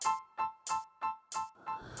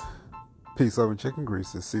Peace, love, and chicken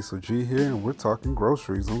grease. It's Cecil G here, and we're talking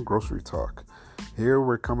groceries on Grocery Talk. Here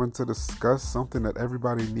we're coming to discuss something that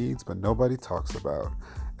everybody needs, but nobody talks about.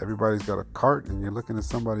 Everybody's got a cart, and you're looking at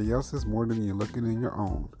somebody else's more than you're looking in your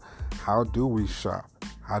own. How do we shop?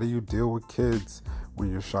 How do you deal with kids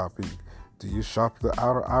when you're shopping? Do you shop the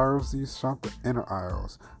outer aisles? Do you shop the inner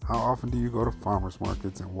aisles? How often do you go to farmers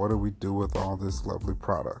markets, and what do we do with all this lovely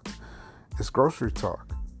product? It's Grocery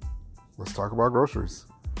Talk. Let's talk about groceries.